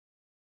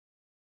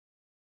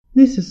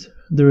This is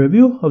the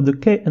review of the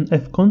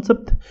K&F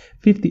Concept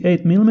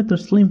 58mm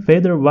Slim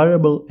Fader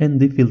Variable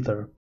ND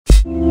Filter.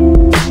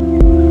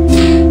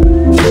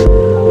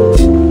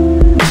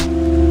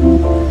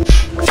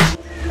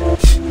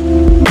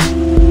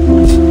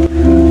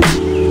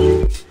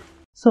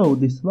 So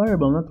this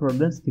variable natural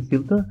density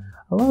filter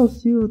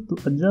allows you to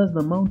adjust the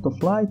amount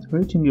of light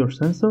reaching your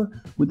sensor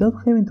without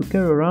having to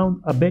carry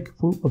around a bag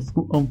full of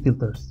screw-on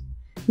filters.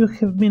 If you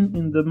have been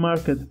in the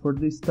market for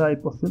this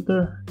type of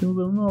filter, you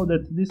will know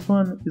that this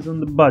one is on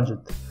the budget,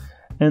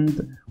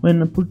 and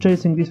when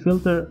purchasing this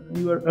filter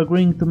you are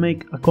agreeing to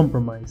make a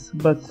compromise,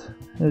 but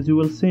as you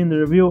will see in the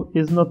review,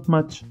 is not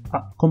much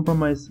a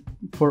compromise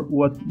for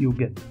what you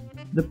get.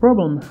 The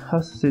problem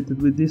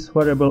associated with this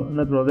variable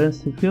natural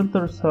density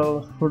filters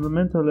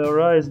fundamentally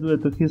arise due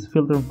to his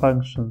filtering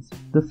functions.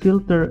 The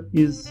filter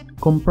is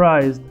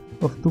comprised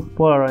of two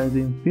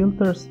polarizing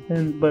filters,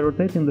 and by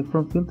rotating the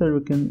front filter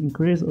you can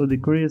increase or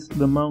decrease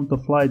the amount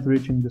of light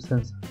reaching the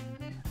sensor.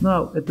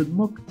 Now, at the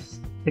most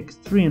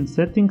extreme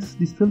settings,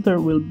 this filter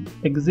will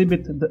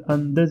exhibit the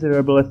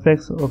undesirable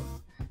effects of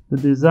the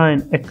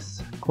design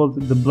X,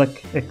 called the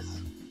black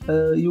X.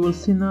 You will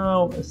see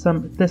now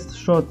some test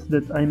shots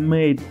that I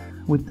made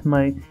with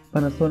my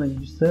Panasonic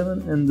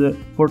G7 and the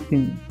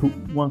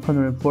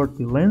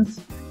 14-140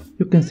 lens.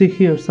 You can see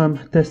here some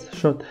test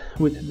shot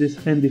with this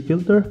ND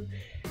filter.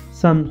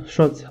 Some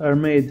shots are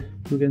made,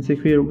 you can see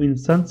here, in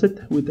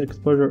sunset with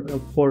exposure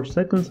of 4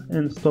 seconds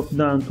and stop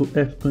down to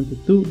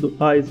f22. The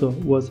ISO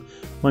was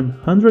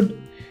 100.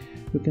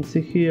 You can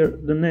see here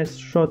the next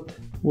shot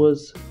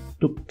was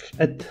took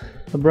at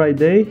a bright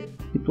day.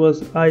 It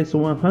was ISO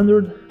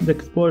 100. The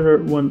exposure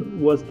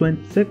one was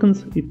 20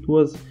 seconds. It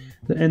was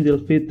the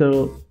ND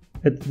filter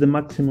at the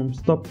maximum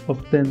stop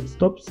of 10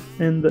 stops,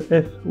 and the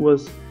F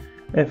was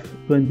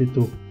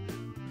f22.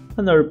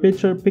 Another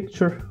picture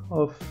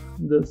of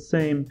the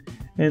same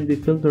ND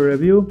filter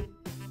review.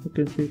 You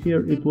can see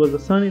here it was a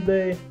sunny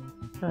day.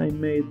 I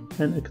made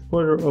an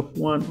exposure of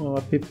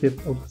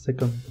 1/50th of a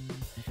second.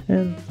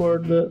 And for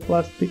the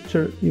last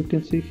picture, you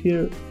can see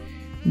here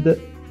the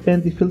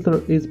ND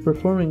filter is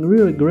performing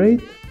really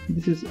great.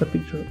 This is a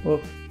picture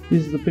of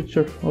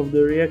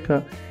the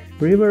Rijeka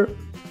River,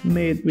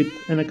 made with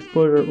an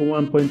exposure of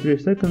 1.3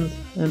 seconds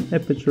and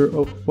aperture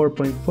of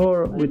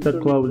 4.4 with a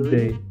cloudy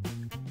day.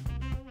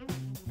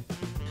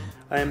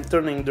 I am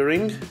turning the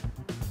ring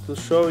to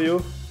show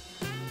you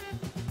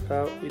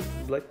how it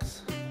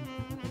blacks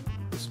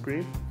the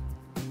screen,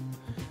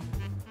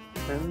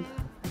 and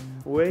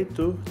way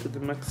to the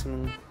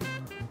maximum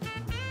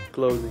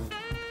closing.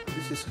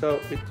 This is how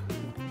it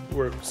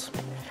works.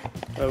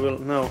 I will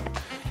now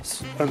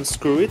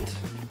unscrew it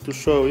to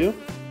show you.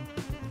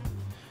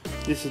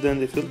 This is the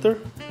ND filter,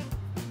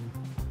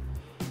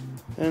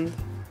 and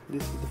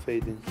this is the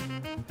fading.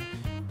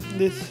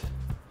 This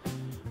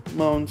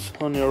mounts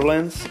on your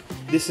lens.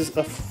 This is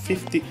a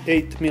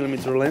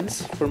 58mm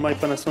lens for my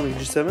Panasonic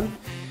G7.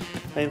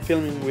 I am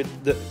filming with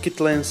the kit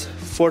lens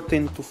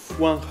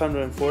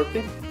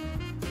 14-140.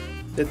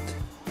 That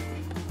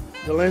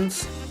the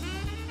lens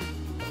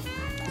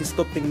is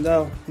stopping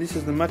down. This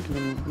is the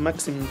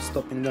maximum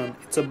stopping down.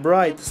 It's a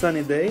bright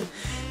sunny day,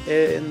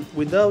 and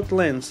without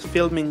lens,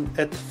 filming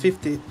at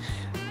 50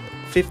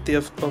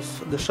 of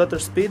the shutter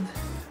speed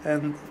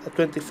and a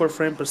 24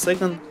 frames per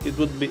second, it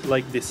would be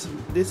like this.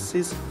 This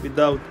is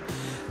without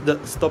the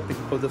stopping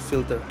of the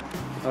filter.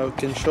 I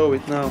can show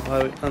it now.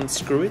 I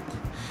unscrew it,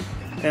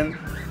 and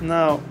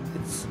now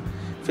it's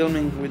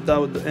filming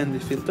without the ND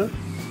filter.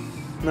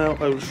 Now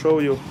I will show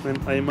you when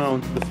I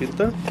mount the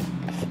filter.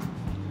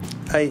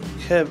 I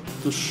have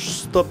to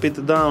stop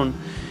it down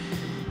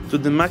to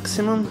the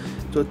maximum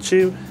to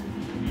achieve,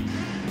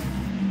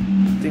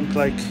 I think,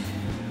 like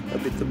a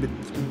bit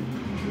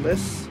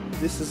less.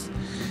 This is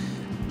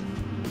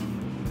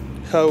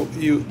how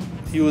you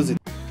use it.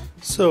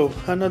 So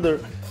another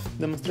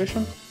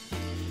demonstration.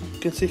 You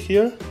can see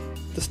here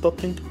the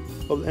stopping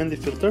of the ND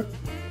filter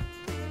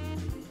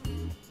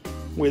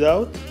with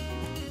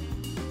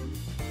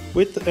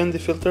the ND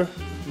filter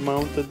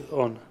mounted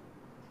on.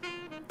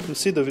 You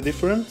see the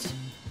difference?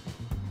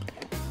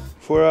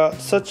 For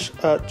such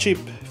a cheap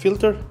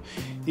filter,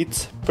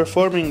 it's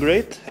performing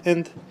great,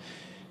 and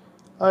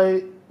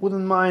I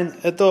wouldn't mind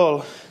at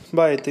all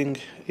buying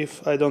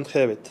if I don't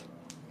have it.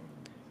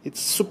 It's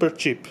super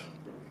cheap,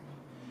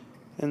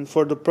 and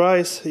for the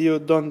price you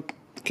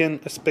can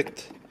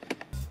expect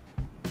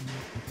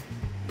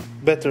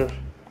better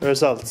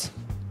results.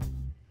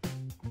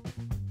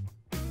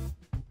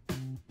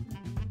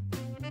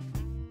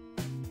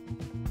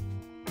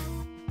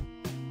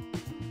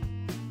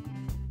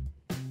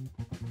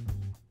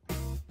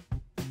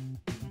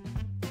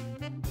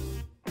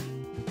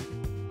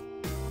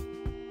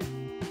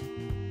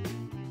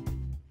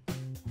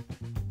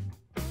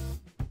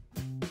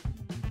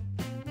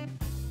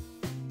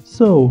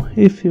 So,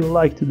 if you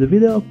liked the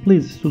video,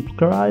 please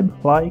subscribe,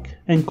 like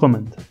and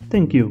comment.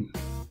 Thank you.